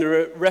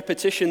The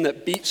repetition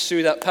that beats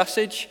through that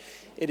passage,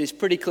 it is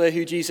pretty clear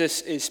who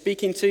Jesus is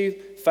speaking to: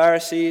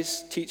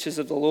 Pharisees, teachers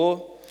of the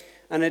law.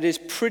 And it is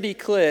pretty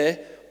clear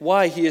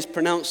why he is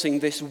pronouncing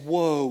this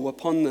woe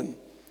upon them.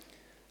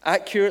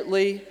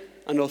 Accurately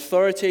and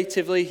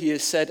authoritatively, he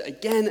has said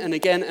again and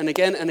again and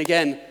again and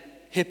again,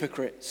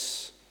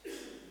 hypocrites.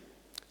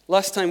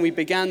 Last time we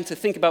began to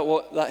think about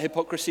what that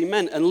hypocrisy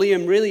meant, and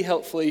Liam really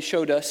helpfully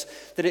showed us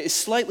that it is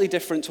slightly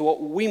different to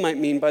what we might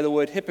mean by the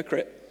word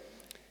hypocrite.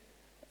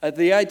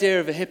 The idea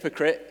of a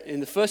hypocrite in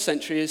the first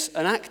century is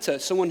an actor,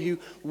 someone who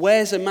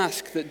wears a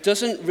mask that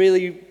doesn't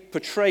really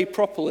portray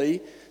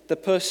properly the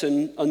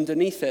person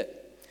underneath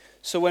it.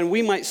 So when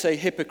we might say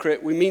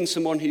hypocrite, we mean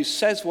someone who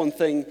says one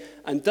thing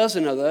and does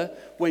another.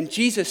 When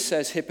Jesus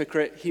says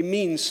hypocrite, he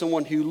means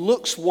someone who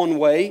looks one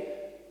way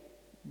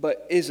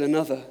but is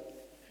another.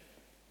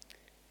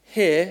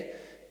 Here,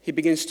 he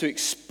begins to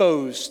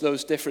expose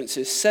those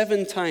differences.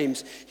 7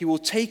 times, he will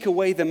take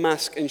away the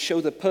mask and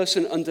show the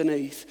person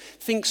underneath.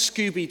 Think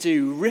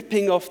Scooby-Doo,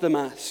 ripping off the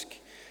mask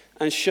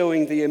and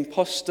showing the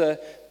imposter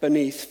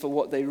beneath for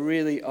what they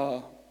really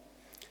are.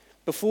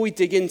 Before we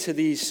dig into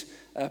these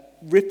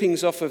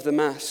rippings off of the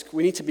mask,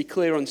 we need to be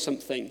clear on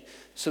something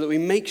so that we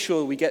make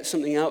sure we get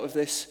something out of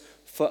this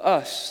for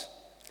us.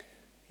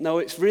 Now,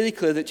 it's really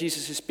clear that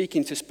Jesus is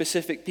speaking to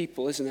specific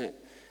people, isn't it?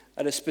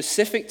 At a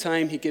specific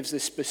time, he gives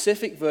this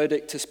specific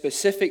verdict to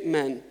specific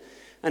men.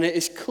 And it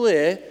is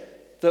clear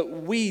that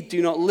we do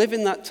not live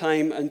in that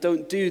time and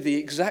don't do the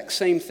exact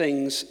same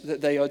things that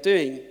they are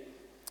doing.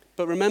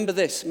 But remember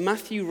this,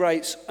 Matthew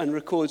writes and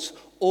records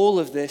all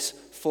of this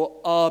for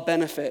our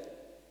benefit.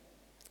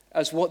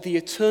 As what the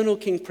eternal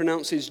king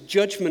pronounces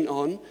judgment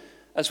on,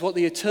 as what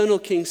the eternal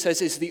king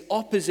says is the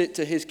opposite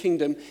to his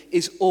kingdom,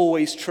 is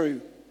always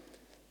true.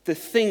 The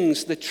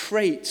things, the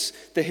traits,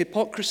 the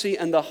hypocrisy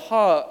and the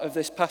heart of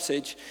this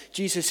passage,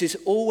 Jesus is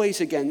always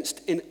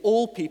against in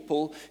all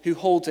people who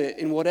hold it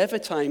in whatever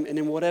time and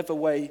in whatever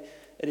way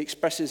it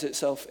expresses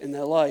itself in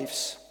their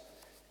lives.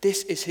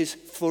 This is his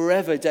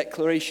forever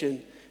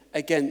declaration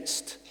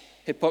against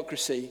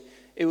hypocrisy.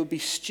 It would be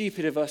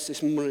stupid of us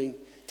this morning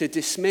to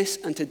dismiss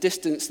and to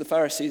distance the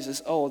Pharisees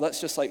as, oh,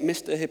 that's just like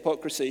Mr.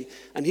 Hypocrisy,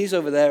 and he's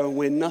over there and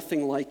we're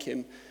nothing like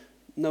him.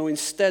 No,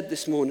 instead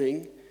this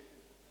morning,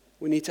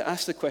 we need to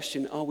ask the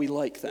question, are we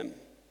like them?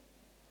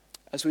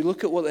 As we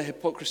look at what the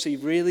hypocrisy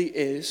really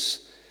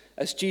is,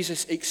 as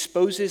Jesus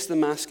exposes the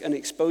mask and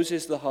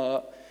exposes the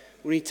heart,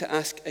 we need to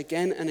ask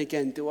again and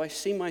again, do I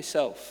see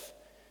myself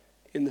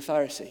in the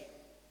Pharisee?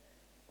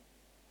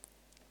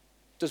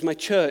 Does my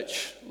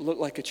church look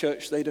like a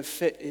church they'd have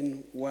fit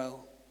in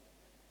well?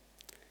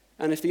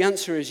 And if the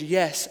answer is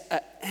yes,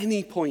 at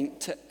any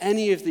point to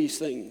any of these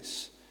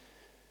things,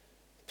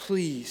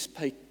 please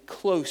pay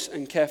close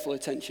and careful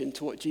attention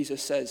to what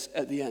Jesus says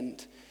at the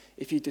end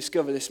if you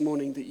discover this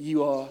morning that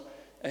you are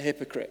a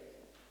hypocrite.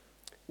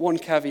 One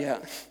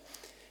caveat,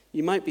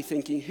 you might be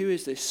thinking, who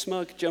is this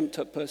smug,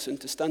 jumped-up person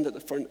to stand at the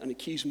front and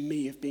accuse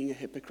me of being a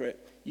hypocrite?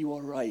 You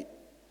are right.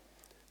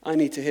 I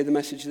need to hear the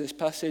message of this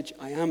passage.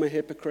 I am a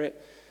hypocrite.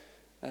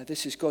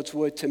 This is God's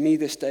word to me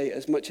this day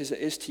as much as it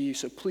is to you,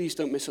 so please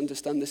don't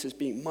misunderstand this as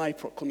being my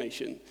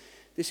proclamation.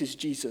 This is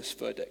Jesus'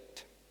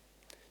 verdict.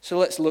 So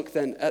let's look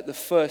then at the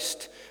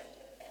first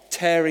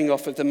tearing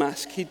off of the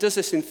mask. He does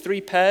this in 3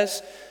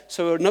 pairs,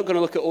 so we're not going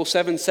to look at all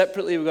 7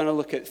 separately. We're going to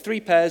look at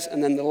 3 pairs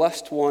and then the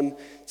last one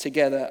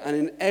together. And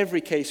in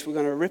every case, we're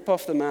going to rip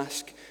off the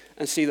mask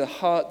and see the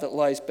heart that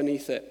lies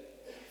beneath it.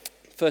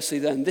 Firstly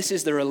then, this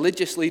is the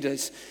religious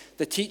leaders,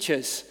 the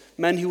teachers,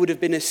 men who would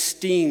have been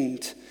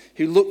esteemed,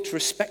 who looked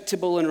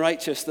respectable and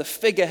righteous, the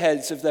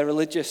figureheads of their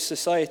religious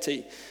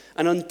society.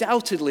 And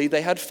undoubtedly,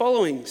 they had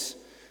followings.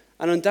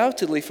 And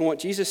undoubtedly, from what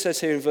Jesus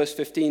says here in verse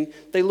 15,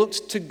 they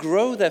looked to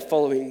grow their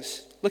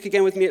followings. Look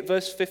again with me at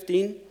verse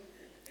 15.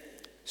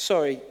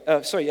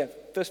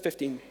 Verse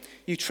 15.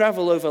 You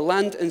travel over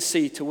land and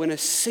sea to win a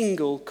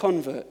single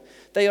convert.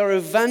 They are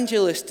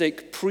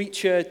evangelistic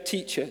preacher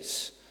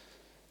teachers.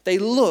 They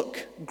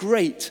look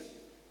great,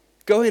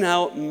 going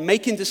out,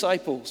 making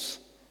disciples.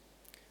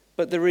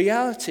 But the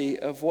reality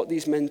of what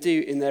these men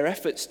do in their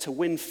efforts to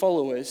win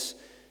followers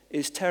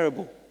is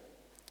terrible.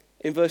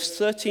 In verse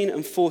 13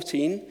 and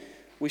 14,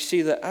 we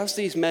see that as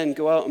these men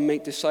go out and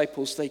make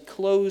disciples, they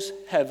close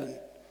heaven.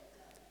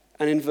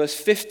 And in verse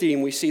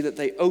 15, we see that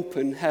they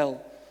open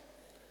hell.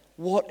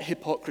 What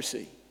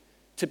hypocrisy.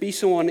 To be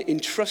someone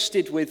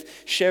entrusted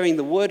with sharing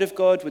the word of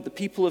God with the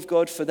people of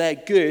God for their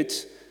good,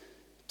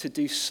 to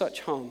do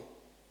such harm.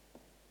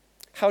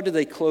 How do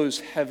they close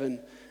heaven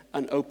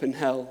and open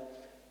hell?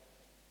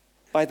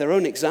 By their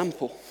own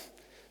example.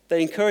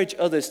 They encourage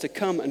others to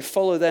come and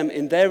follow them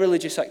in their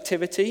religious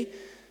activity,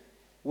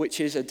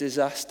 which is a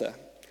disaster.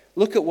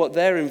 Look at what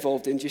they're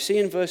involved in. Do you see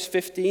in verse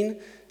 13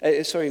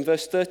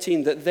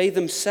 that they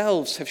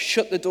themselves have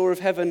shut the door of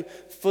heaven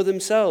for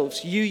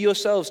themselves. You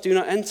yourselves do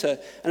not enter.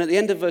 And at the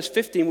end of verse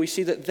 15, we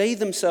see that they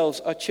themselves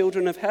are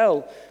children of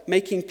hell,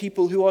 making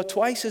people who are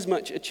twice as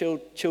much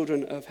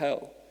children of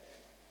hell.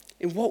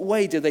 In what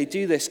way do they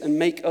do this and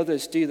make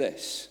others do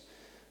this?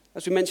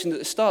 As we mentioned at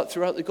the start,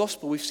 throughout the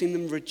gospel, we've seen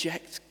them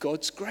reject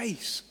God's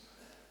grace.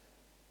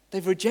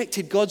 They've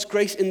rejected God's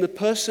grace in the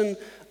person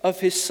of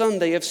his Son.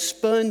 They have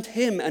spurned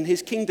him and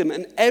his kingdom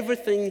and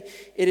everything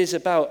it is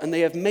about, and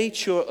they have made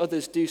sure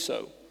others do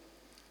so.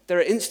 There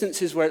are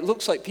instances where it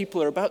looks like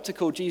people are about to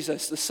call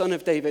Jesus the Son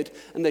of David,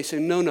 and they say,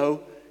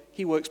 no,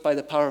 he works by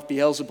the power of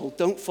Beelzebul.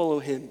 Don't follow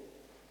him.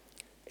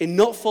 In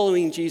not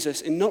following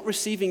Jesus, in not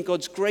receiving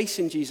God's grace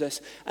in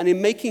Jesus, and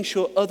in making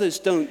sure others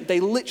don't, they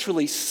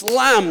literally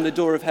slam the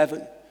door of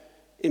heaven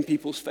in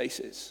people's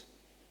faces.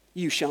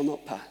 You shall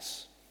not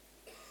pass.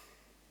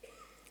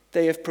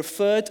 They have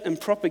preferred and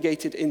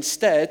propagated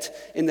instead,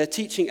 in their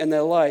teaching and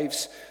their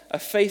lives, a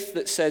faith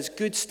that says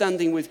good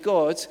standing with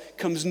God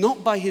comes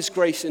not by his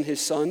grace in his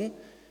Son,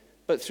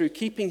 but through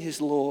keeping his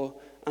law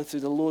and through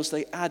the laws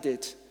they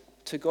added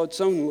to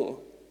God's own law.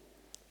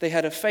 They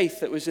had a faith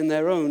that was in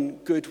their own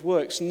good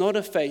works, not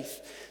a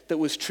faith that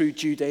was true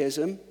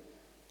Judaism,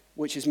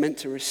 which is meant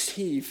to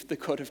receive the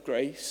God of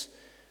grace,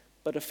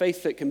 but a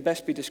faith that can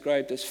best be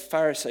described as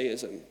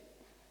Pharisaism.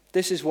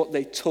 This is what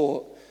they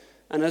taught.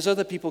 And as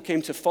other people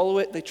came to follow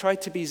it, they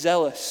tried to be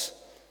zealous.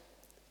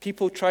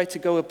 People tried to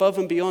go above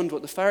and beyond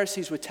what the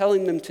Pharisees were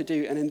telling them to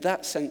do, and in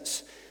that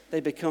sense, they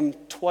become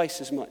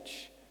twice as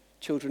much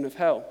children of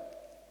hell.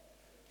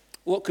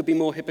 What could be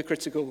more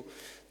hypocritical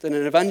than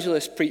an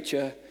evangelist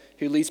preacher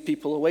who leads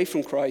people away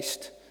from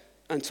Christ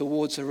and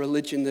towards a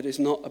religion that is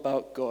not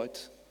about God?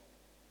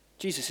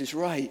 Jesus is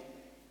right.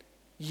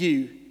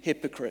 You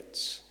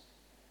hypocrites.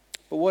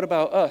 But what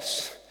about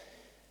us?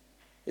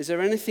 Is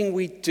there anything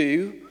we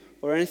do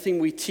or anything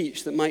we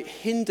teach that might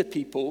hinder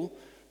people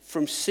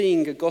from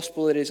seeing a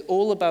gospel that is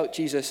all about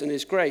Jesus and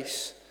his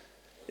grace?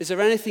 Is there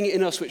anything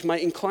in us which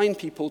might incline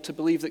people to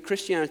believe that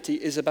Christianity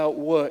is about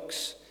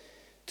works?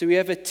 Do we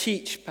ever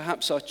teach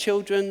perhaps our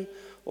children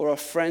or our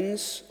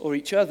friends or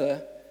each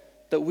other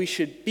that we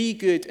should be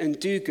good and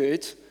do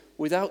good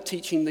without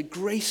teaching the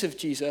grace of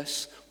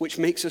Jesus, which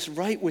makes us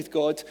right with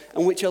God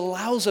and which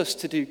allows us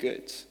to do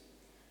good?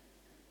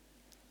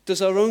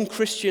 Does our own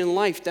Christian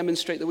life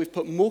demonstrate that we've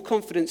put more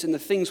confidence in the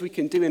things we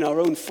can do in our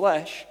own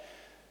flesh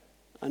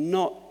and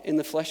not in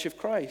the flesh of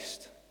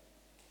Christ?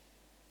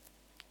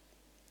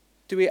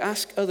 Do we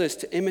ask others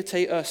to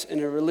imitate us in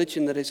a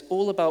religion that is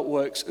all about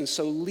works and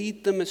so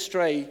lead them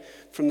astray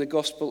from the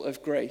gospel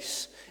of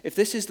grace? If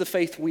this is the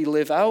faith we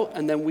live out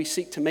and then we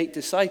seek to make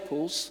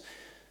disciples,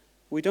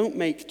 we don't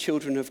make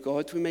children of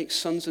God, we make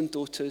sons and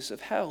daughters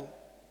of hell.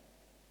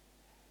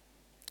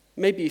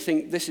 Maybe you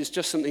think this is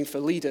just something for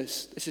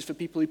leaders. This is for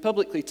people who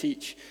publicly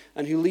teach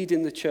and who lead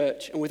in the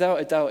church. And without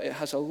a doubt, it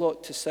has a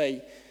lot to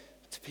say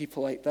to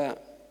people like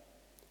that,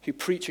 who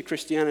preach a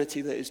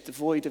Christianity that is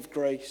devoid of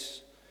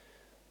grace.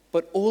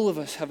 But all of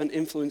us have an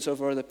influence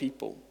over other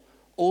people.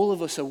 All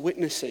of us are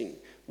witnessing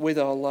with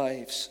our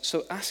lives.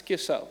 So ask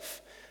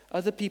yourself,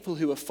 are the people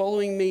who are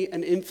following me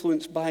and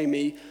influenced by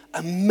me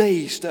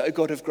amazed at a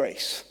God of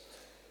grace?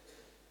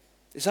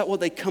 Is that what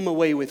they come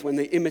away with when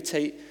they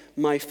imitate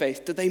my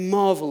faith? Do they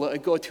marvel at a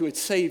God who would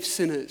save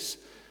sinners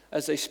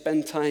as they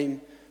spend time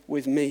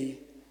with me?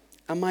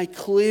 Am I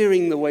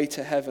clearing the way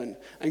to heaven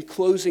and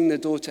closing the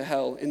door to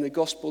hell in the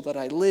gospel that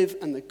I live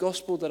and the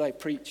gospel that I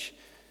preach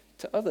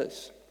to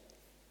others?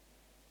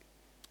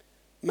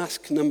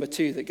 Mask number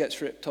 2 that gets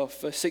ripped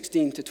off, verse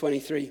 16 to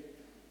 23.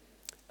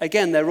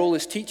 Again, their role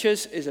as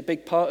teachers is a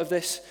big part of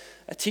this.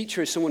 A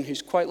teacher is someone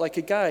who's quite like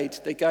a guide.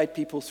 They guide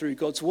people through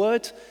God's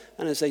word,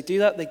 and as they do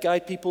that, they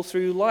guide people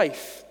through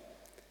life.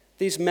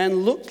 These men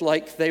looked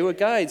like they were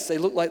guides. They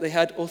looked like they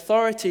had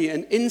authority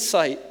and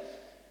insight.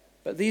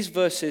 But these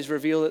verses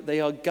reveal that they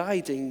are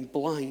guiding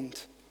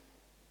blind.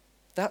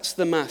 That's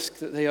the mask,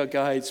 that they are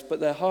guides, but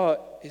their heart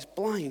is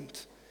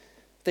blind.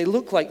 They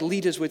look like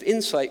leaders with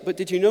insight, but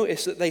did you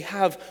notice that they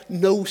have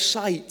no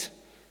sight?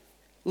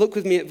 Look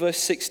with me at verse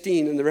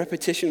 16 and the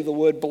repetition of the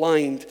word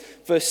blind.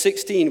 Verse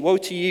 16, woe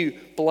to you,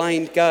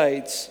 blind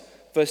guides.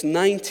 Verse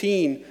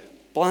 19,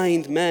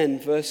 blind men.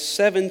 Verse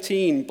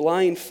 17,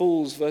 blind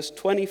fools. Verse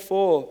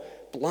 24,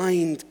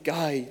 blind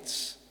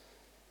guides.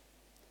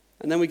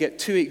 And then we get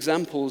 2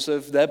 examples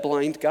of their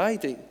blind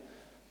guiding,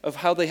 of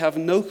how they have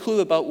no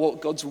clue about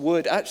what God's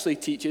word actually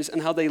teaches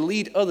and how they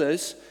lead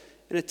others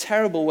in a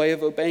terrible way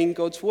of obeying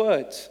God's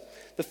word.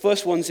 The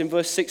first one's in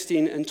verse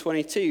 16 and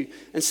 22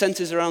 and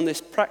centers around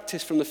this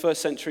practice from the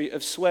first century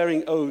of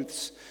swearing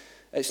oaths.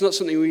 It's not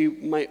something we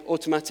might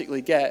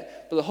automatically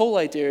get, but the whole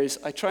idea is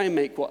I try and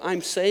make what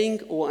I'm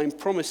saying or what I'm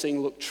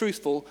promising look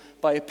truthful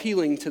by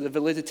appealing to the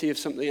validity of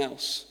something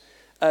else.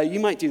 You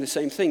might do the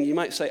same thing. You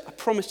might say, I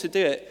promise to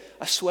do it.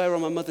 I swear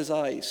on my mother's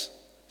eyes.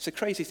 It's a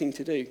crazy thing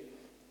to do.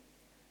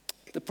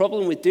 The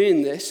problem with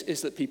doing this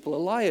is that people are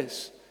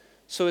liars.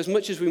 So as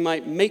much as we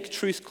might make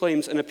truth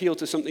claims and appeal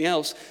to something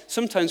else,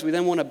 sometimes we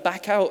then want to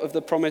back out of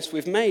the promise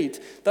we've made.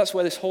 That's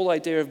where this whole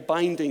idea of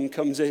binding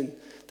comes in.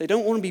 They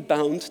don't want to be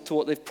bound to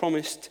what they've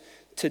promised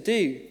to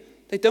do.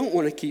 They don't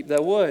want to keep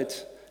their word.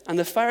 And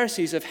the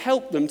Pharisees have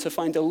helped them to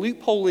find a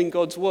loophole in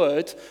God's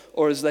word,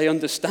 or as they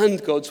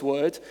understand God's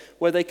word,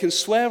 where they can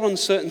swear on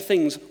certain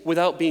things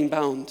without being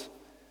bound.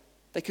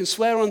 They can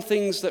swear on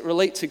things that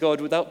relate to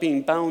God without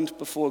being bound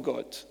before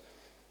God.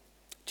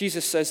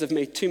 Jesus says they've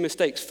made two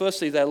mistakes.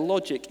 Firstly, their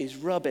logic is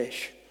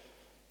rubbish.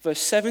 Verse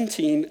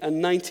 17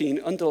 and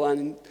 19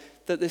 underline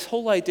that this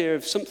whole idea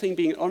of something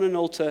being on an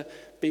altar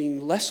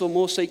being less or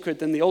more sacred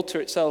than the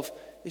altar itself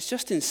is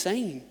just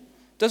insane.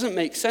 Doesn't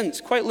make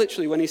sense. Quite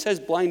literally, when he says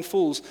blind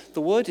fools,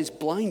 the word is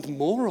blind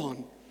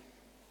moron.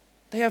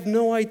 They have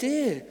no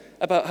idea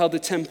about how the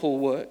temple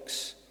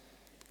works.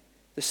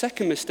 The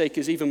second mistake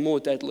is even more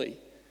deadly.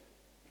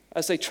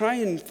 As they try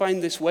and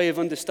find this way of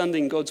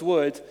understanding God's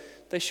word,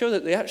 they show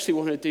that they actually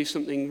want to do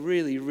something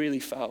really, really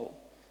foul.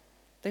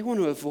 They want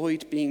to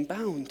avoid being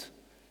bound.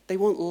 They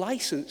want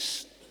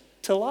license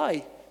to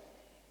lie.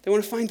 They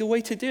want to find a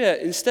way to do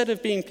it. Instead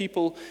of being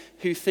people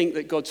who think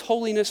that God's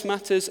holiness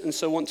matters and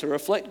so want to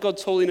reflect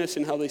God's holiness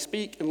in how they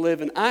speak and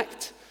live and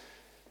act,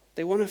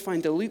 they want to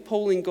find a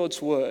loophole in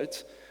God's word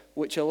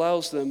which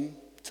allows them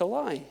to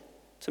lie,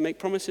 to make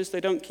promises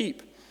they don't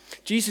keep.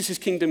 Jesus'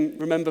 kingdom,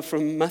 remember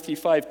from Matthew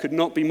 5, could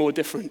not be more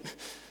different.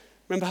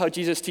 Remember how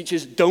Jesus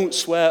teaches, don't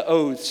swear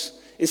oaths.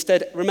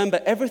 Instead,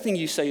 remember everything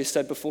you say is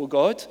said before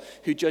God,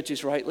 who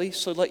judges rightly,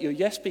 so let your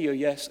yes be your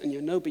yes and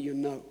your no be your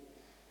no.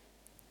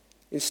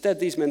 Instead,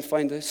 these men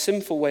find a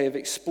sinful way of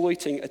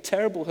exploiting a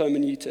terrible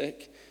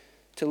hermeneutic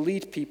to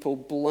lead people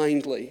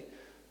blindly.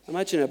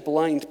 Imagine a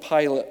blind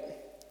pilot.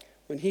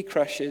 When he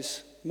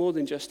crashes, more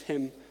than just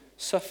him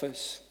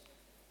suffers.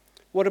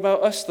 What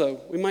about us,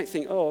 though? We might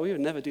think, oh, we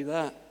would never do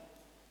that.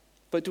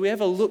 But do we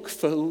ever look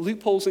for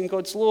loopholes in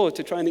God's law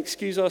to try and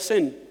excuse our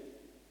sin?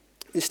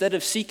 Instead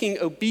of seeking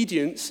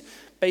obedience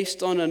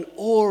based on an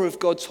awe of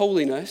God's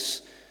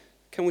holiness,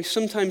 can we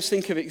sometimes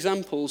think of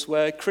examples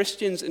where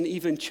Christians and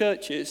even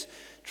churches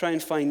try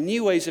and find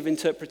new ways of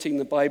interpreting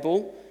the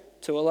Bible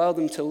to allow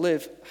them to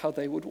live how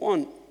they would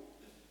want?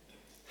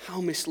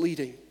 How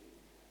misleading.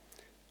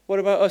 What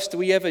about us? Do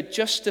we ever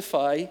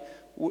justify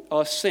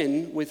our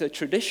sin with a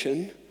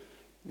tradition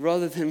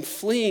rather than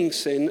fleeing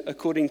sin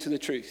according to the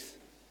truth?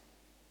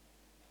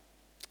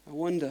 I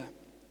wonder.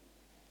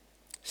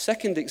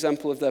 Second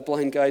example of their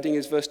blind guiding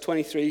is verse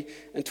 23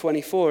 and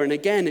 24. And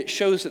again, it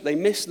shows that they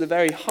miss the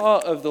very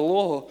heart of the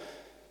law.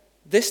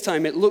 This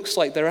time, it looks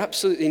like they're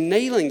absolutely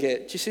nailing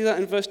it. Do you see that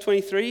in verse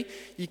 23?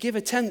 You give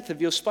a tenth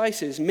of your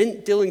spices,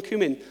 mint, dill, and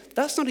cumin.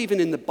 That's not even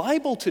in the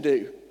Bible to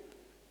do.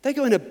 They're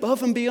going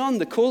above and beyond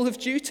the call of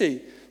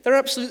duty. They're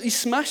absolutely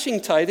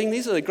smashing tithing.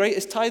 These are the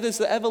greatest tithers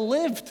that ever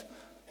lived.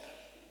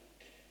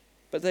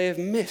 But they have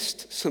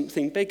missed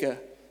something bigger.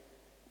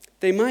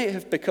 They might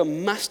have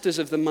become masters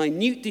of the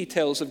minute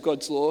details of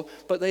God's law,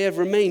 but they have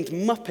remained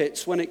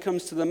muppets when it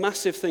comes to the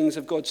massive things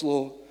of God's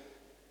law.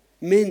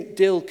 Mint,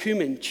 dill,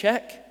 cumin,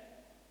 check.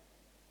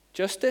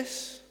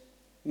 Justice,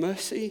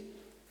 mercy,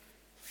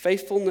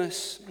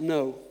 faithfulness,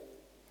 no.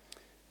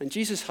 And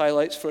Jesus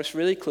highlights for us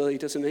really clearly,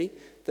 doesn't he,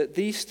 that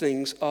these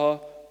things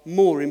are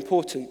more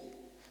important.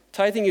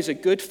 Tithing is a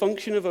good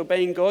function of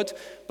obeying God,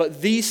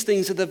 but these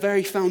things are the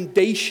very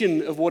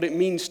foundation of what it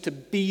means to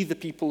be the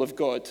people of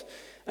God.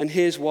 And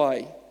here's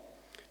why.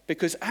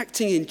 Because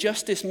acting in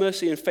justice,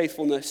 mercy, and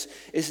faithfulness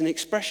is an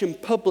expression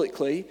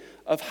publicly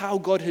of how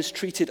God has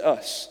treated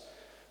us.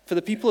 For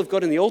the people of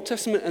God in the Old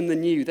Testament and the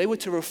New, they were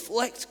to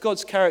reflect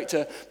God's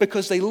character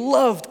because they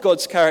loved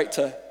God's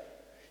character.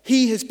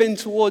 He has been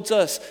towards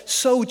us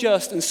so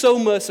just and so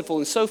merciful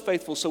and so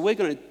faithful, so we're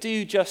going to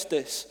do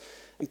justice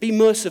and be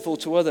merciful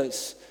to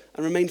others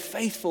and remain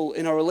faithful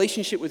in our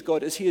relationship with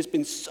God as he has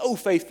been so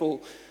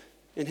faithful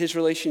in his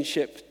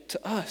relationship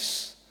to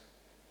us.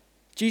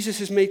 Jesus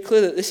has made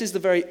clear that this is the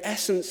very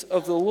essence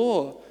of the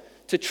law.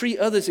 To treat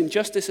others in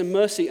justice and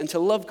mercy and to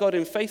love God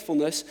in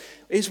faithfulness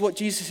is what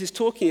Jesus is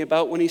talking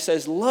about when he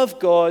says, love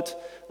God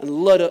and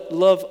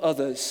love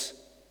others.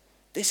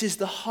 This is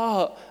the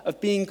heart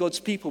of being God's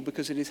people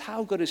because it is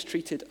how God has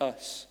treated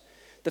us.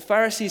 The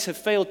Pharisees have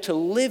failed to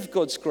live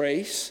God's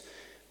grace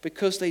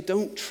because they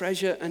don't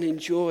treasure and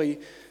enjoy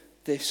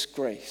this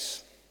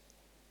grace.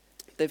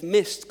 They've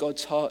missed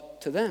God's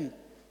heart to them.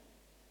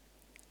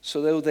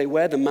 So though they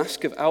wear the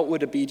mask of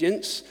outward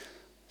obedience,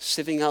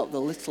 sieving out the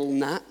little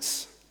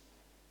gnats,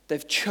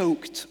 they've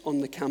choked on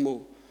the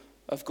camel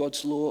of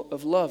God's law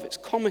of love. It's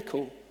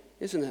comical,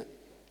 isn't it?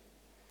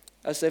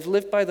 As they've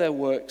lived by their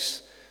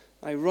works,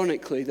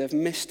 ironically, they've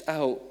missed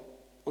out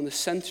on the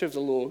center of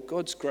the law,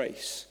 God's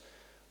grace,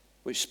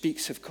 which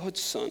speaks of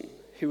God's Son,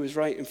 who was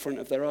right in front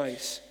of their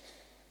eyes.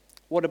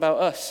 What about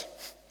us?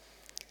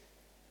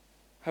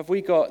 Have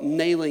we got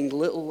nailing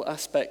little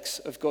aspects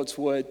of God's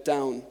word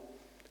down?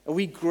 Are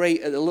we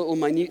great at the little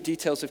minute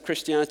details of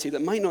Christianity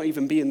that might not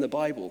even be in the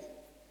Bible?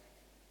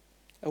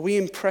 Are we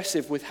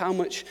impressive with how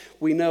much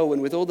we know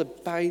and with all the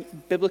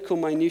biblical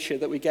minutiae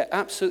that we get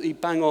absolutely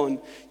bang on,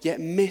 yet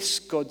miss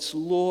God's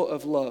law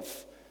of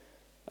love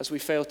as we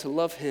fail to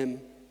love him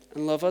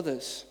and love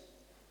others?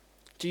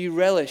 Do you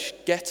relish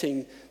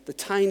getting the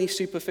tiny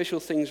superficial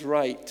things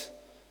right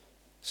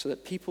so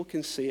that people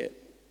can see it,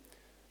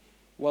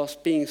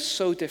 whilst being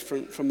so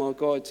different from our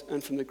God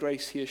and from the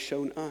grace he has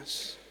shown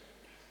us?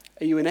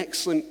 Are you an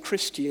excellent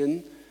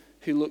Christian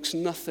who looks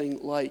nothing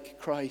like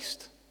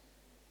Christ?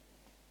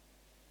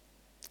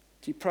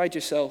 Do you pride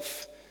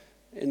yourself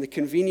in the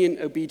convenient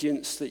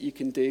obedience that you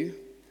can do,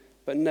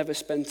 but never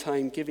spend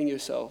time giving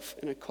yourself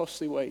in a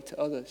costly way to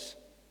others?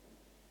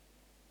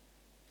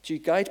 Do you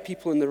guide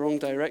people in the wrong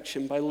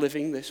direction by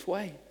living this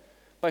way?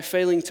 By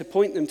failing to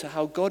point them to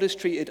how God has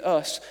treated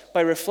us,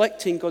 by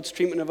reflecting God's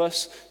treatment of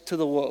us to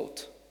the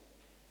world?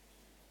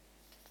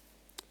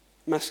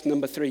 Mask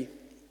number 3,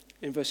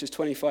 in verses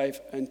 25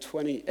 and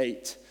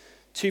 28.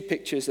 2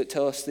 pictures that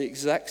tell us the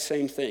exact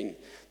same thing.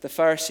 The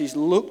Pharisees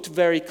looked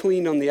very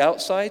clean on the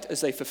outside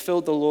as they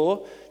fulfilled the law.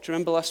 Do you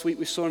remember last week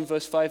we saw in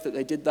verse 5 that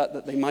they did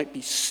that they might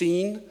be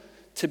seen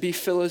to be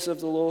fillers of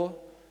the law?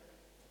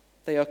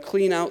 They are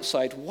clean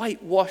outside,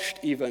 whitewashed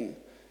even.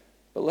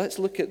 But let's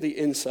look at the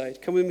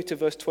inside. Come with me to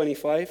verse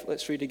 25.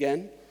 Let's read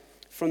again.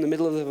 From the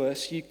middle of the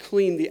verse. You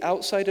clean the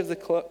outside of the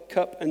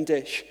cup and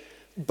dish,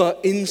 but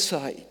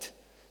inside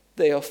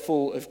they are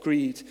full of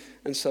greed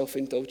and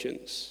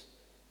self-indulgence.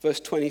 Verse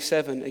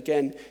 27,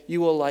 again,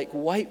 you are like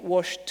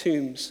whitewashed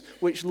tombs,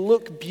 which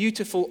look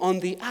beautiful on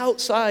the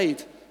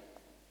outside,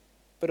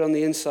 but on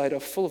the inside are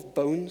full of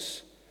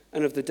bones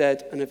and of the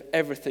dead and of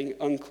everything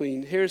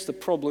unclean. Here's the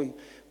problem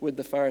with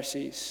the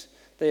Pharisees.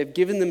 They have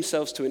given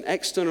themselves to an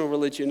external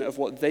religion of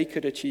what they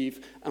could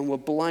achieve and were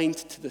blind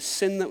to the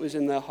sin that was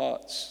in their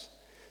hearts.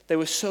 They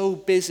were so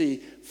busy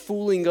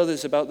fooling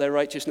others about their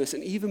righteousness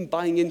and even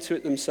buying into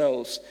it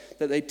themselves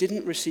that they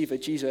didn't receive a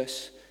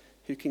Jesus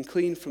who can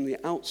clean from the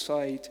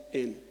outside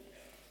in.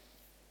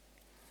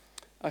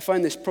 I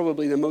find this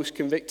probably the most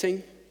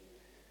convicting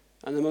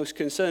and the most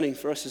concerning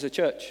for us as a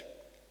church.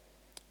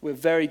 We're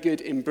very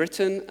good in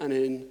Britain and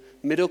in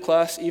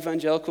middle-class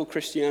evangelical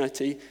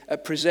Christianity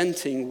at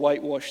presenting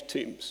whitewashed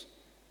tombs.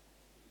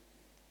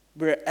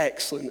 We're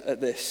excellent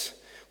at this.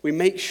 We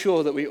make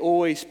sure that we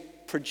always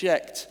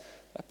project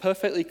a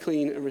perfectly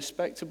clean and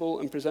respectable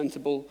and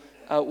presentable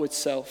outward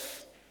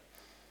self.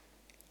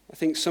 I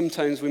think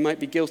sometimes we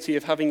might be guilty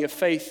of having a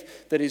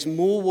faith that is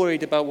more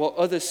worried about what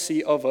others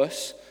see of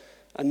us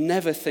and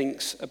never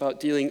thinks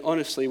about dealing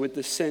honestly with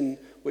the sin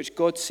which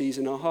God sees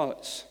in our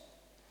hearts.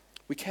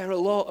 We care a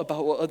lot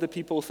about what other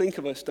people think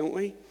of us, don't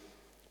we?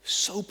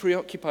 So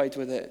preoccupied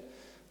with it.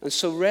 And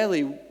so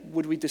rarely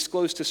would we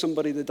disclose to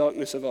somebody the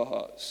darkness of our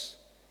hearts.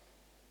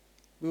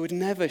 We would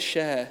never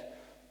share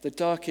the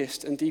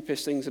darkest and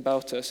deepest things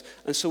about us.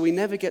 And so we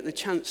never get the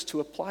chance to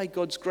apply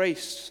God's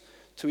grace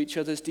to each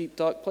other's deep,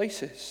 dark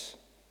places.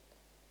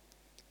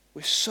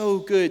 We're so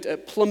good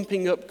at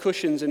plumping up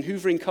cushions and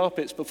hoovering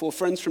carpets before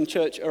friends from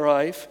church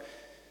arrive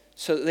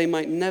so that they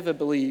might never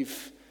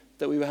believe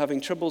that we were having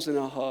troubles in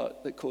our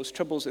heart that caused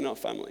troubles in our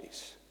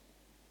families.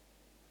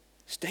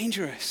 It's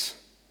dangerous.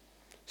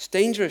 It's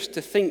dangerous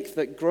to think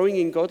that growing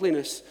in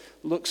godliness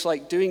looks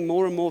like doing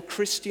more and more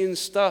Christian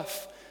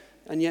stuff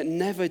and yet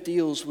never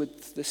deals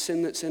with the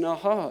sin that's in our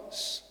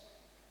hearts.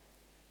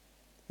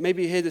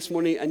 Maybe you're here this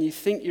morning and you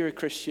think you're a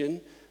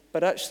Christian,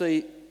 but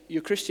actually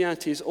your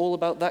Christianity is all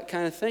about that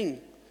kind of thing.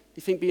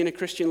 You think being a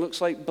Christian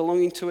looks like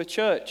belonging to a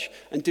church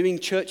and doing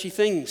churchy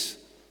things.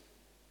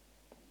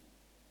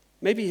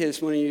 Maybe here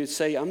this morning you'd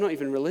say, I'm not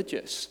even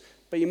religious,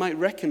 but you might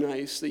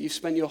recognize that you've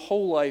spent your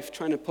whole life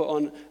trying to put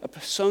on a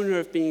persona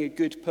of being a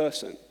good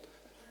person.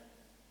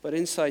 But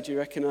inside you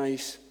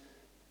recognize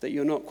that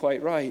you're not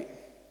quite right.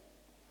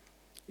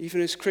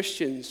 Even as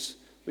Christians,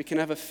 we can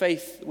have a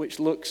faith which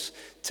looks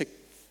to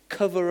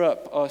cover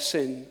up our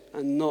sin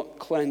and not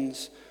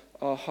cleanse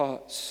our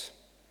hearts.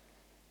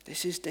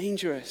 This is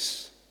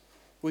dangerous.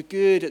 We're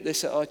good at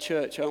this at our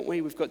church, aren't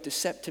we? We've got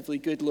deceptively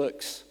good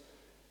looks.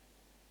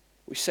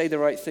 We say the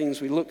right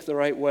things, we look the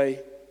right way,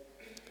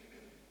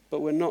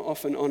 but we're not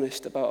often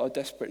honest about our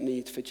desperate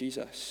need for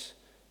Jesus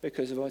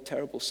because of our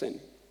terrible sin.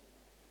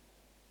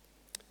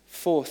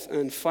 Fourth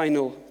and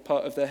final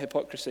part of their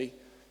hypocrisy.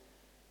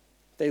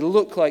 They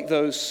look like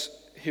those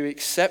who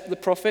accept the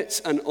prophets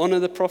and honor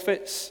the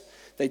prophets.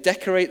 They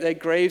decorate their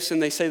graves and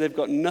they say they've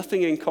got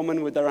nothing in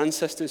common with their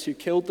ancestors who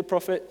killed the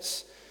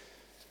prophets.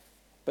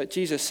 But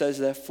Jesus says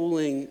they're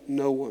fooling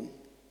no one.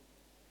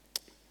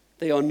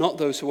 They are not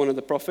those who honor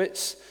the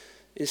prophets.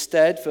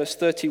 Instead, verse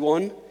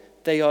 31,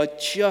 they are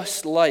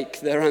just like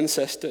their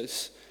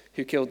ancestors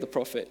who killed the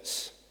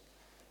prophets.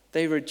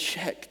 They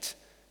reject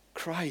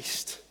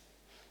Christ.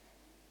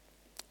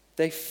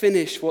 They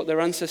finish what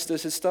their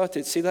ancestors had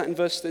started. See that in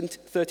verse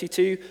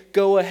 32?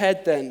 Go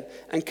ahead then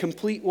and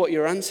complete what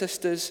your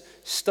ancestors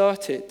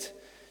started.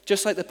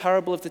 Just like the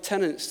parable of the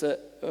tenants that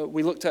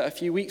we looked at a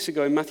few weeks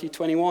ago in Matthew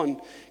 21.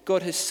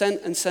 God has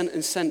sent and sent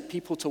and sent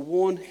people to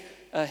warn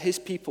his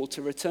people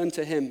to return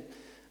to him.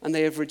 And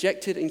they have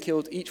rejected and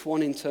killed each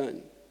one in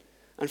turn.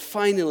 And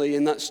finally,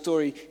 in that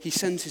story, he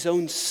sends his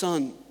own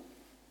son,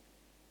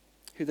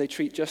 who they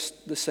treat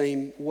just the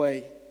same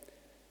way.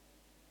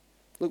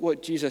 Look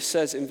what Jesus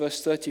says in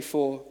verse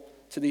 34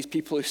 to these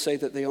people who say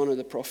that they honor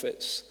the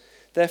prophets.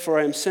 Therefore,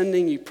 I am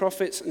sending you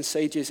prophets and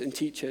sages and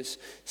teachers.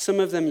 Some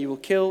of them you will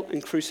kill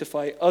and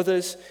crucify.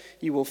 Others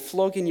you will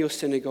flog in your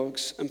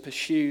synagogues and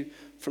pursue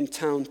from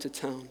town to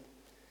town.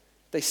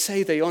 They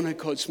say they honor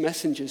God's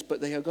messengers,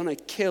 but they are going to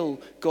kill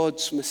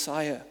God's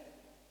Messiah.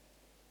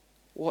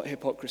 What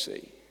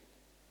hypocrisy.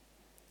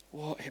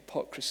 What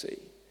hypocrisy.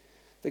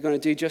 They're going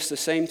to do just the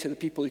same to the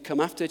people who come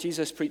after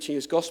Jesus preaching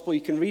his gospel. You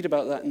can read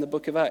about that in the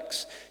book of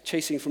Acts,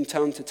 chasing from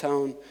town to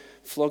town,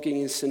 flogging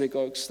in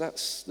synagogues.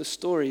 That's the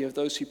story of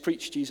those who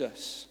preach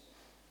Jesus.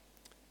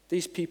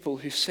 These people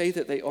who say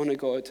that they honor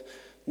God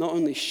not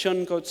only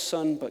shun God's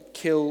Son, but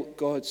kill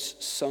God's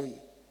Son.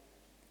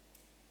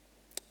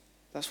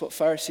 That's what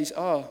Pharisees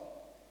are.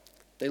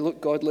 They look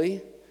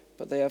godly,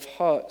 but they have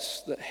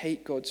hearts that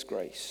hate God's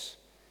grace.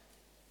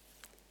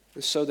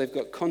 And so they've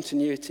got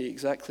continuity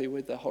exactly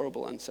with their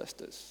horrible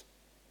ancestors.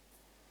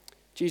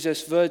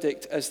 Jesus'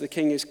 verdict as the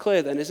king is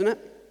clear then, isn't it?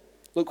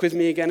 Look with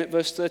me again at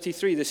verse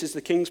 33. This is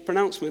the king's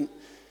pronouncement.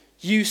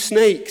 You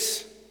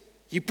snakes,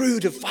 you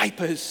brood of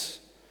vipers.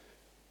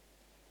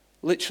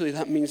 Literally,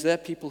 that means they're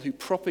people who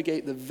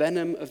propagate the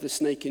venom of the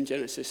snake in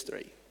Genesis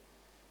 3.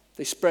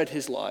 They spread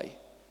his lie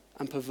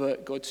and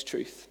pervert God's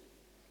truth.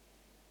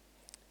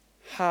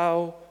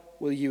 How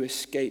will you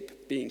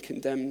escape being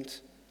condemned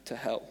to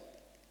hell?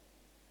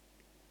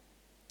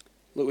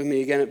 Look with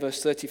me again at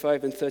verse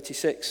 35 and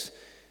 36,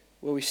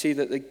 where we see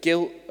that the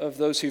guilt of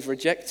those who've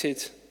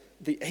rejected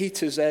the A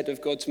to Z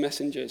of God's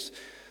messengers,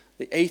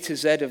 the A to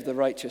Z of the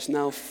righteous,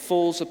 now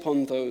falls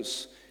upon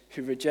those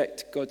who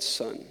reject God's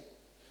Son.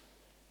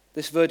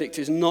 This verdict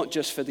is not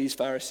just for these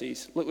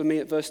Pharisees. Look with me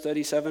at verse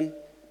 37.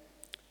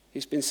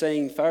 He's been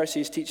saying,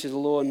 Pharisees, teachers of the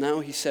law, and now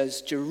he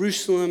says,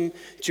 Jerusalem,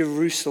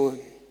 Jerusalem,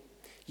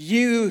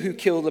 you who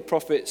kill the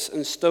prophets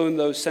and stone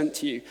those sent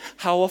to you,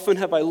 how often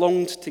have I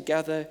longed to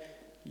gather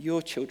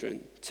your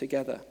children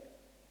together.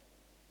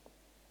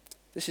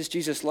 This is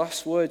Jesus'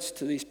 last words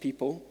to these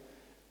people,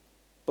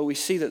 but we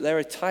see that they're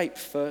a type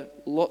for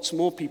lots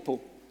more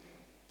people.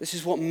 This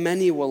is what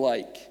many were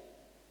like.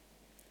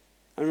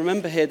 And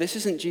remember here, this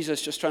isn't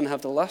Jesus just trying to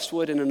have the last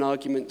word in an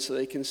argument so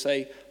they can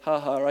say, ha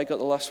ha, I got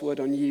the last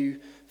word on you,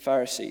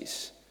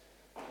 Pharisees.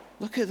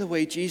 Look at the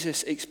way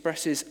Jesus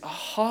expresses a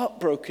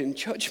heartbroken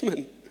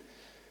judgment.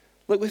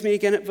 Look with me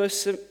again at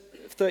verse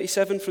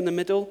 37 from the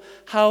middle.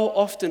 How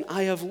often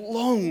I have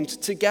longed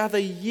to gather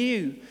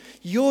you,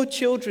 your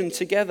children,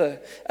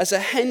 together as a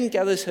hen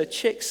gathers her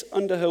chicks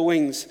under her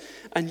wings,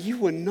 and you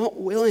were not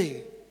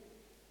willing.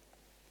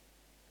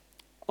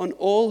 On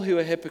all who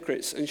are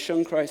hypocrites and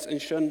shun Christ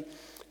and shun,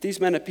 these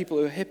men are people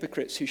who are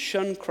hypocrites, who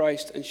shun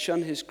Christ and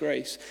shun his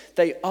grace.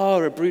 They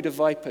are a brood of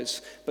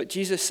vipers. But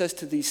Jesus says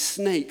to these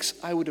snakes,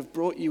 I would have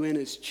brought you in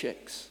as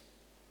chicks.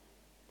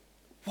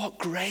 What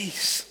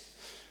grace!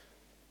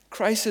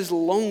 Christ has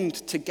longed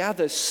to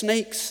gather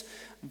snakes,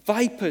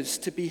 vipers,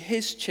 to be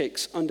his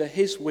chicks under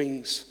his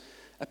wings.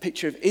 A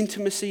picture of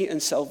intimacy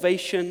and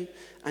salvation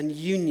and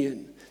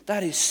union.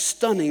 That is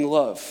stunning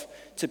love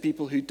to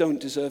people who don't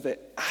deserve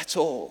it at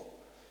all.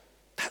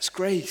 That's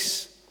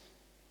grace.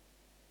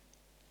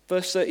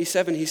 Verse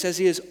 37, he says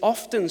he has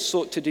often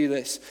sought to do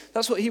this.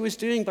 That's what he was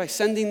doing by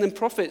sending them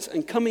prophets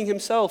and coming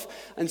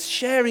himself and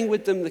sharing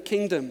with them the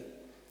kingdom.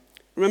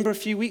 Remember a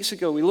few weeks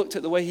ago, we looked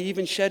at the way he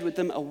even shared with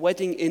them a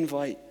wedding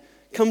invite.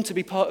 Come to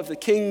be part of the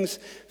king's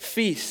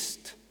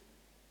feast.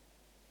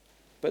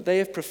 But they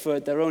have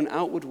preferred their own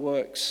outward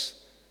works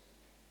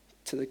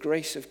to the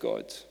grace of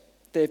God.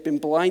 They have been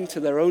blind to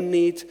their own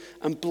need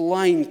and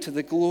blind to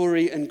the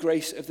glory and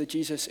grace of the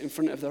Jesus in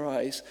front of their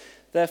eyes.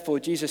 Therefore,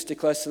 Jesus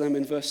declares to them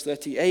in verse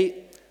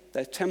 38,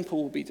 their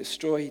temple will be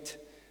destroyed.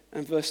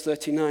 And verse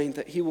 39,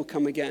 that he will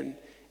come again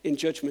in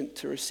judgment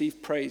to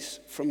receive praise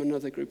from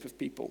another group of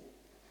people.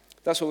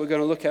 That's what we're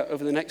going to look at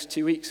over the next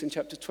 2 weeks in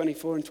chapter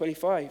 24 and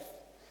 25.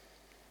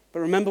 But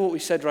remember what we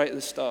said right at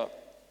the start.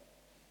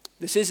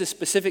 This is a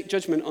specific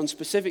judgment on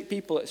specific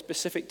people at a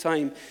specific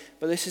time,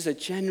 but this is a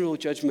general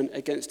judgment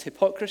against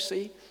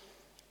hypocrisy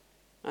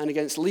and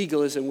against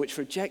legalism, which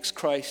rejects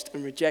Christ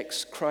and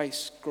rejects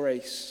Christ's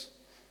grace.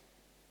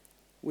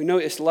 We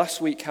noticed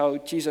last week how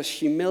Jesus'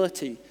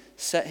 humility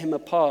set him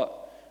apart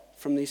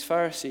from these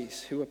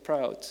Pharisees who were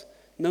proud.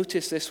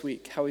 Notice this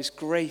week how his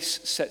grace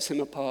sets him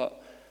apart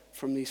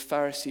from these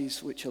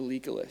Pharisees which are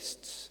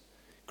legalists.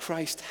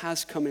 Christ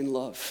has come in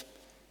love.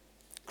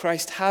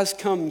 Christ has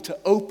come to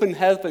open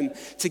heaven,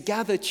 to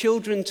gather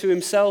children to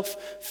himself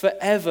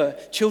forever.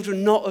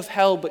 Children not of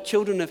hell, but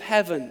children of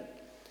heaven.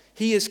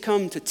 He has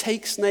come to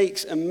take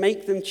snakes and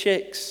make them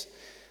chicks.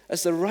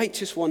 As the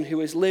righteous one who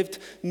has lived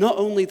not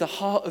only the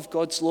heart of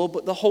God's law,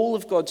 but the whole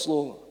of God's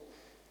law.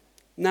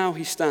 Now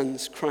he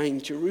stands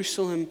crying,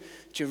 Jerusalem,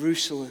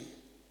 Jerusalem.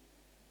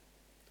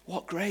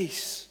 What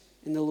grace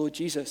in the Lord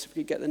Jesus. If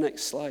we could get the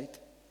next slide.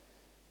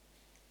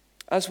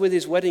 As with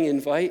his wedding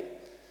invite,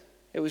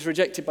 it was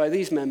rejected by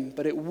these men,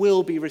 but it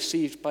will be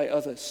received by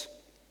others.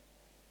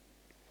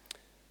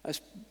 As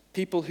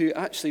people who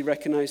actually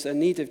recognize their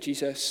need of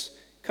Jesus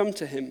come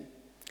to him,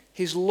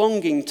 his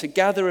longing to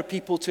gather a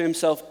people to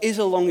himself is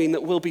a longing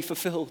that will be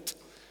fulfilled.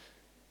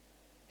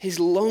 His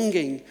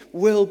longing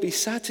will be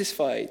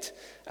satisfied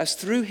as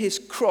through his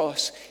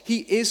cross, he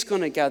is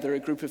going to gather a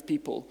group of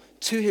people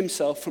to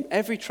himself from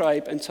every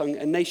tribe and tongue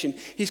and nation.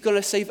 He's going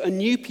to save a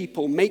new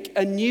people, make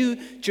a new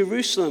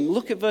Jerusalem.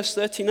 Look at verse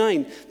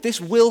 39.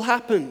 This will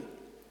happen.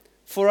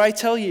 For I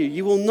tell you,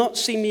 you will not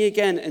see me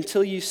again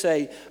until you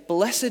say,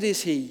 'Blessed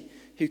is he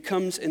who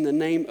comes in the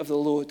name of the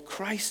Lord.'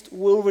 Christ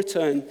will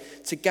return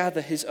to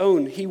gather his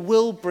own. He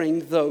will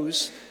bring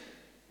those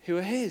who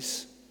are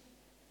his.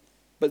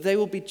 But they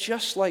will be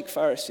just like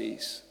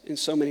Pharisees in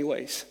so many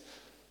ways.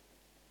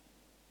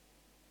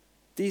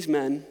 These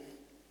men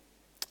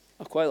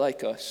are quite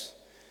like us,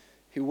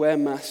 who wear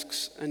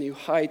masks and who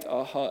hide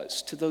our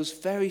hearts. To those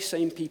very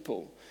same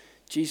people,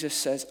 Jesus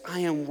says,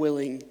 I am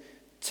willing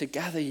to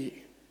gather you.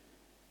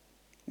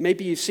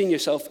 Maybe you've seen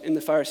yourself in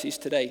the Pharisees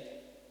today.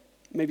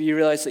 Maybe you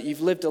realize that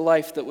you've lived a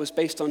life that was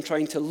based on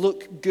trying to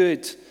look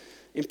good,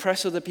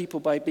 impress other people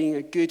by being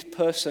a good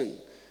person.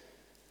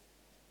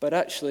 But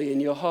actually, in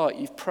your heart,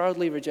 you've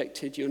proudly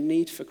rejected your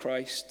need for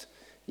Christ,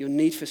 your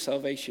need for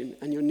salvation,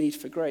 and your need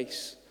for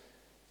grace,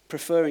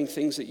 preferring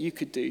things that you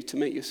could do to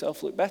make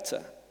yourself look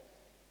better.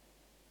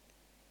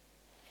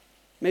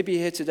 Maybe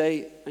you're here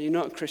today and you're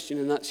not a Christian,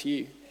 and that's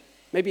you.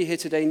 Maybe you're here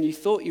today and you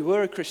thought you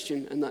were a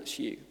Christian, and that's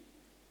you.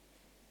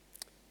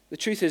 The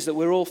truth is that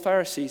we're all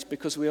Pharisees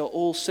because we are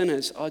all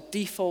sinners. Our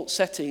default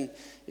setting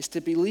is to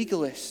be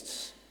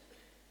legalists,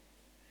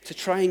 to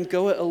try and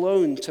go it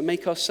alone, to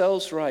make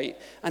ourselves right.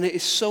 And it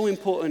is so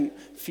important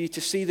for you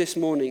to see this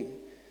morning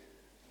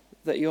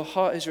that your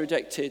heart has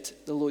rejected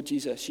the Lord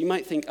Jesus. You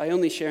might think, I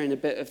only share in a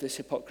bit of this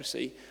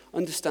hypocrisy.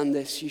 Understand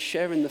this, you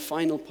share in the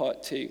final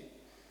part too.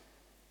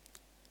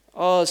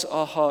 Ours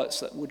are hearts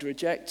that would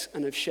reject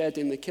and have shared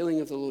in the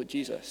killing of the Lord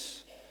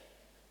Jesus.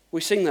 We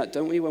sing that,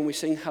 don't we, when we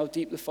sing How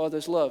Deep the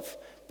Father's Love.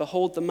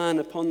 Behold the man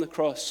upon the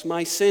cross,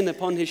 my sin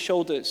upon his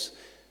shoulders.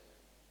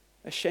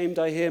 Ashamed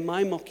I hear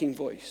my mocking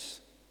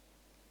voice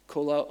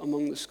call out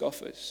among the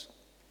scoffers.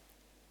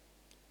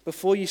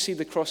 Before you see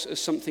the cross as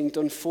something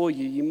done for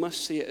you, you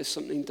must see it as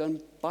something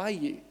done by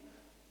you,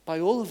 by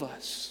all of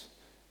us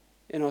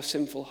in our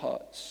sinful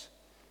hearts.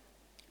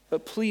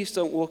 But please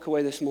don't walk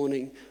away this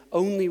morning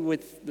only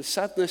with the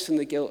sadness and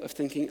the guilt of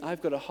thinking,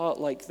 I've got a heart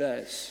like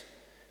theirs.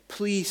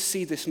 Please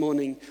see this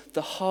morning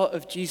the heart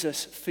of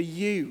Jesus for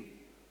you.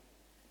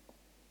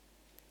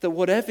 That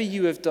whatever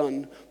you have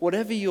done,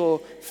 whatever your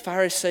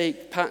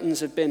Pharisaic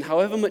patterns have been,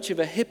 however much of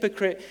a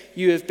hypocrite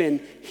you have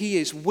been, he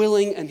is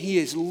willing and he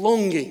is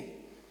longing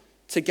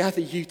to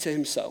gather you to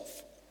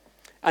himself.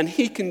 And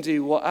he can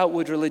do what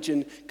outward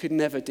religion could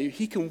never do.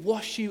 He can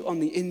wash you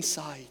on the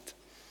inside.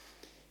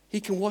 He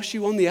can wash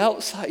you on the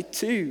outside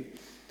too,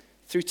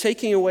 through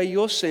taking away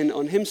your sin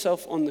on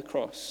himself on the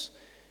cross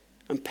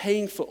and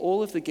paying for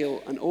all of the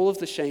guilt and all of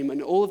the shame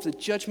and all of the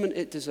judgment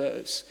it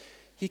deserves.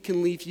 He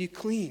can leave you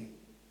clean,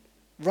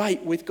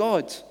 right with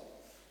God.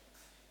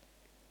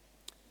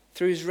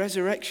 Through his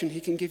resurrection, he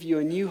can give you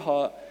a new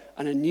heart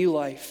and a new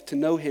life to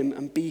know him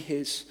and be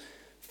his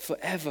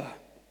forever.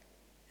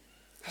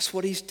 That's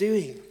what he's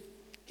doing.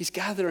 He's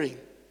gathering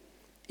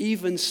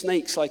even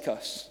snakes like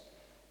us.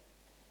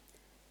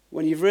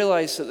 When you've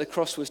realized that the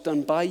cross was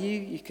done by you,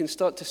 you can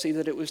start to see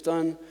that it was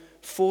done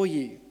for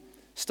you.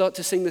 Start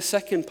to sing the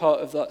second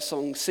part of that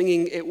song,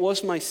 singing, it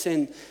was my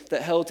sin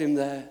that held him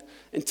there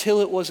until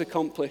it was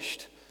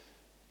accomplished.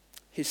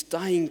 His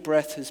dying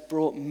breath has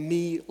brought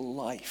me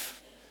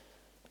life.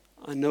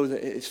 I know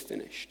that it is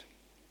finished.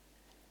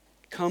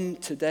 Come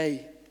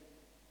today.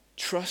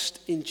 Trust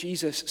in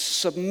Jesus.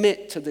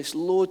 Submit to this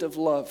Lord of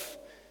love.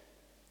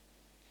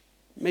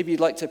 Maybe you'd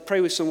like to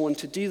pray with someone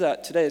to do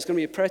that today. There's going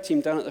to be a prayer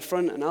team down at the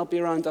front, and I'll be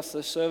around after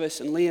the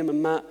service, and Liam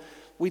and Matt,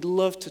 we'd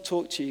love to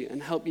talk to you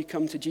and help you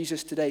come to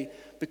Jesus today,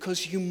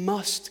 because you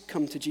must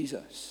come to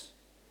Jesus.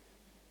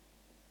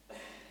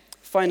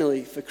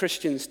 Finally, for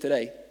Christians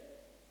today,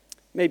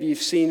 maybe you've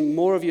seen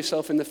more of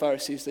yourself in the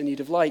Pharisees than you'd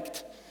have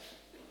liked.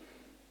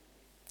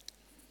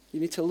 You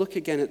need to look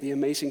again at the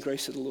amazing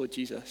grace of the Lord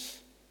Jesus.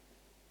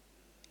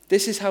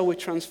 This is how we're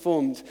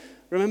transformed.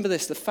 Remember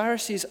this, the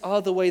Pharisees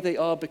are the way they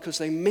are because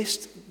they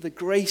missed the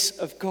grace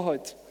of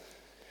God.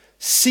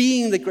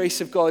 Seeing the grace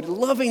of God,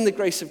 loving the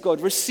grace of God,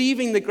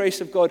 receiving the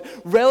grace of God,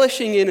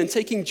 relishing in and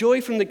taking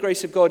joy from the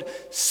grace of God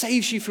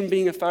saves you from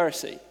being a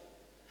Pharisee.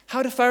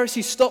 How do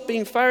Pharisees stop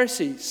being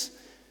Pharisees?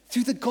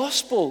 Through the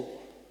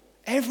gospel,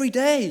 every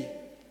day.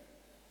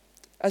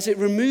 As it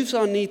removes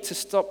our need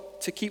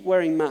to keep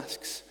wearing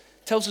masks,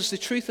 tells us the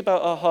truth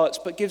about our hearts,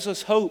 but gives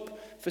us hope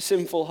for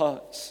sinful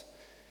hearts.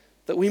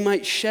 That we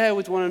might share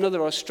with one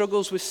another our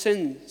struggles with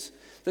sins.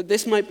 That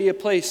this might be a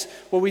place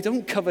where we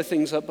don't cover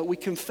things up, but we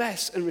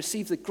confess and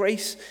receive the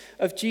grace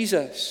of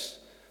Jesus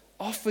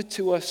offered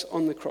to us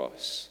on the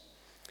cross.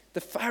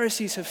 The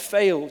Pharisees have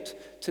failed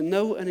to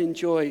know and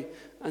enjoy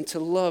and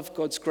to love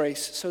God's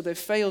grace, so they've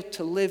failed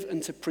to live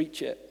and to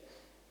preach it.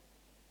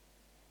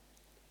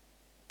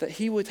 That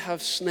he would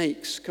have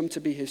snakes come to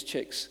be his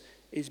chicks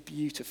is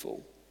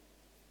beautiful.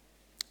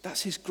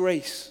 That's his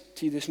grace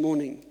to you this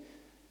morning,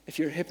 if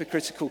you're a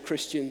hypocritical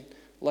Christian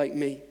like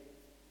me.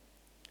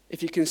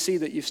 If you can see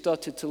that you've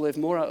started to live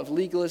more out of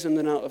legalism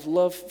than out of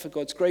love for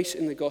God's grace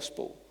in the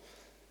gospel,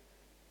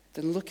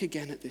 then look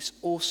again at this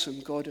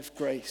awesome God of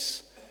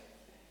grace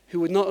who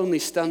would not only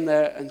stand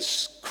there and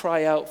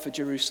cry out for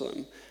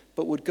Jerusalem,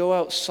 but would go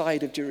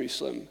outside of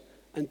Jerusalem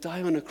and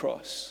die on a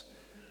cross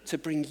to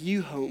bring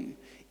you home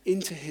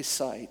into his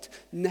side,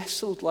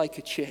 nestled like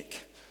a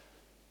chick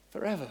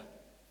forever.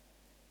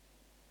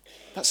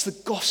 That's the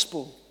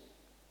gospel.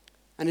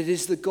 And it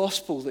is the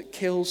gospel that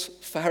kills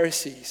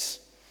Pharisees.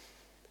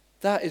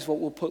 That is what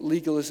will put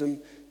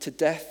legalism to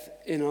death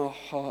in our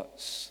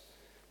hearts.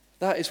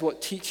 That is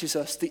what teaches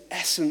us the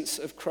essence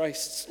of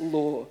Christ's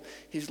law,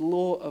 his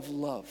law of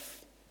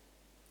love.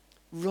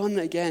 Run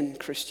again,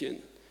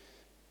 Christian,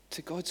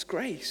 to God's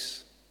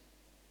grace.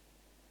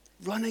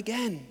 Run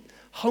again.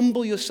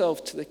 Humble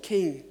yourself to the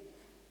King.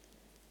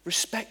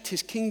 Respect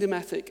his kingdom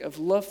ethic of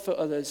love for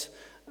others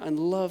and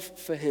love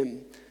for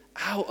him,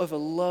 out of a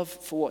love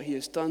for what he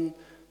has done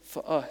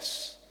for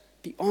us.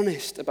 Be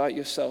honest about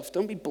yourself.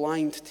 Don't be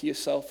blind to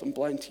yourself and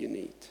blind to your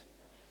need.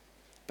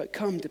 But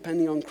come,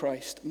 depending on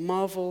Christ,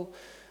 marvel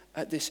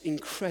at this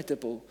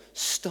incredible,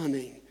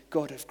 stunning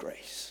God of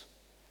grace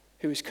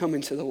who has come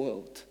into the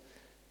world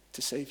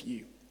to save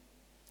you.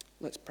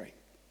 Let's pray.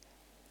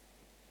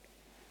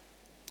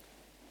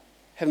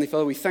 Heavenly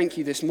Father, we thank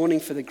you this morning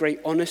for the great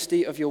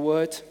honesty of your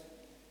word.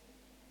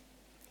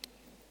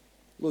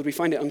 Lord, we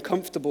find it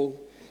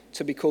uncomfortable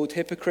to be called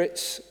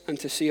hypocrites and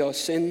to see our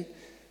sin.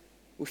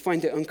 We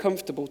find it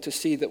uncomfortable to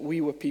see that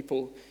we were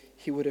people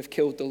who would have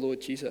killed the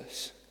Lord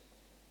Jesus.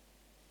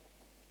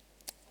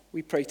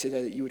 We pray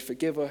today that you would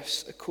forgive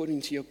us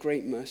according to your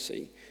great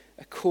mercy,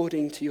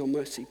 according to your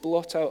mercy.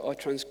 Blot out our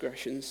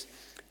transgressions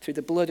through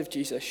the blood of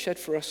Jesus shed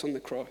for us on the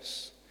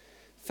cross.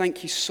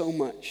 Thank you so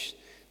much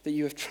that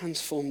you have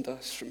transformed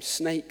us from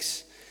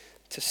snakes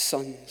to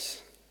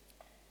sons.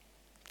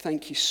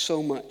 Thank you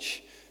so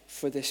much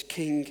for this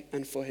King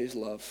and for his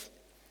love.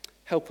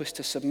 Help us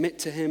to submit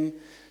to him,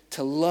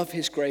 to love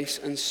his grace,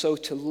 and so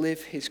to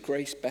live his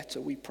grace better,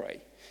 we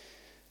pray.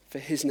 For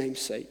his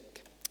name's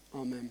sake,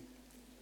 amen.